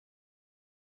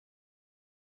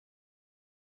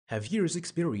have years'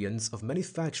 experience of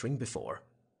manufacturing before.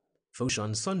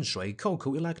 Foshan Sunshui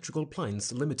Colku Electrical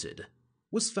Appliance Limited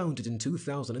was founded in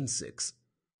 2006.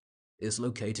 Is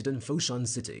located in Foshan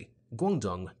City,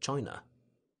 Guangdong, China.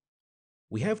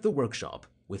 We have the workshop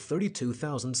with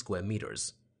 32,000 square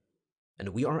meters, and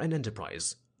we are an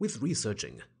enterprise with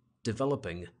researching,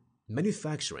 developing,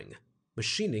 manufacturing,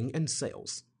 machining, and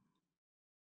sales.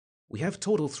 We have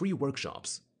total 3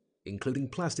 workshops, including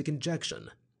plastic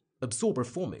injection, absorber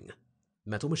forming,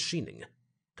 metal machining,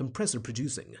 compressor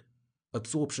producing,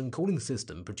 absorption cooling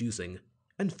system producing,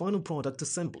 and final product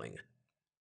assembling.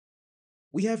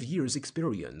 We have years'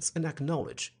 experience and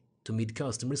knowledge to meet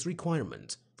customers'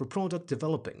 requirement for product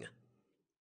developing.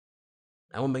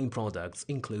 Our main products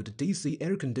include DC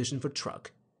air condition for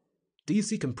truck,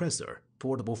 DC compressor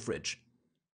portable fridge,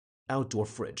 outdoor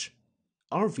fridge,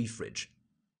 RV fridge,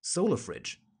 solar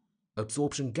fridge,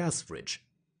 absorption gas fridge,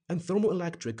 and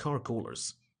thermoelectric car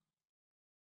coolers.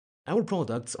 Our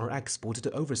products are exported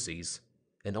to overseas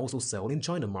and also sell in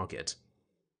China market.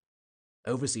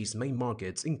 Overseas main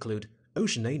markets include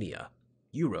Oceania,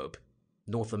 Europe,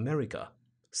 North America,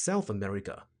 South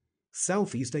America,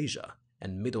 Southeast Asia,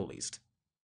 and Middle East.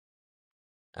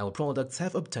 Our products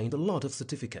have obtained a lot of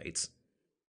certificates,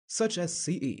 such as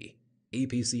CE,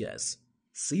 EPCS,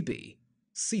 CB,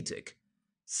 CTIC,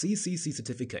 CCC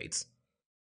certificates.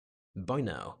 By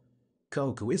now,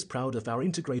 Colku is proud of our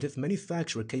integrative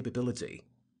manufacturer capability,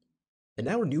 and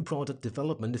our new product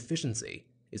development efficiency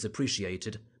is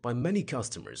appreciated by many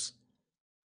customers.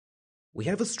 We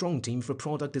have a strong team for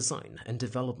product design and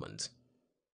development,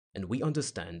 and we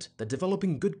understand that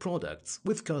developing good products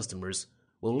with customers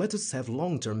will let us have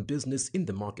long-term business in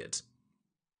the market.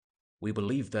 We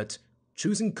believe that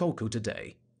choosing Colku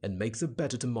today and makes a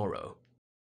better tomorrow.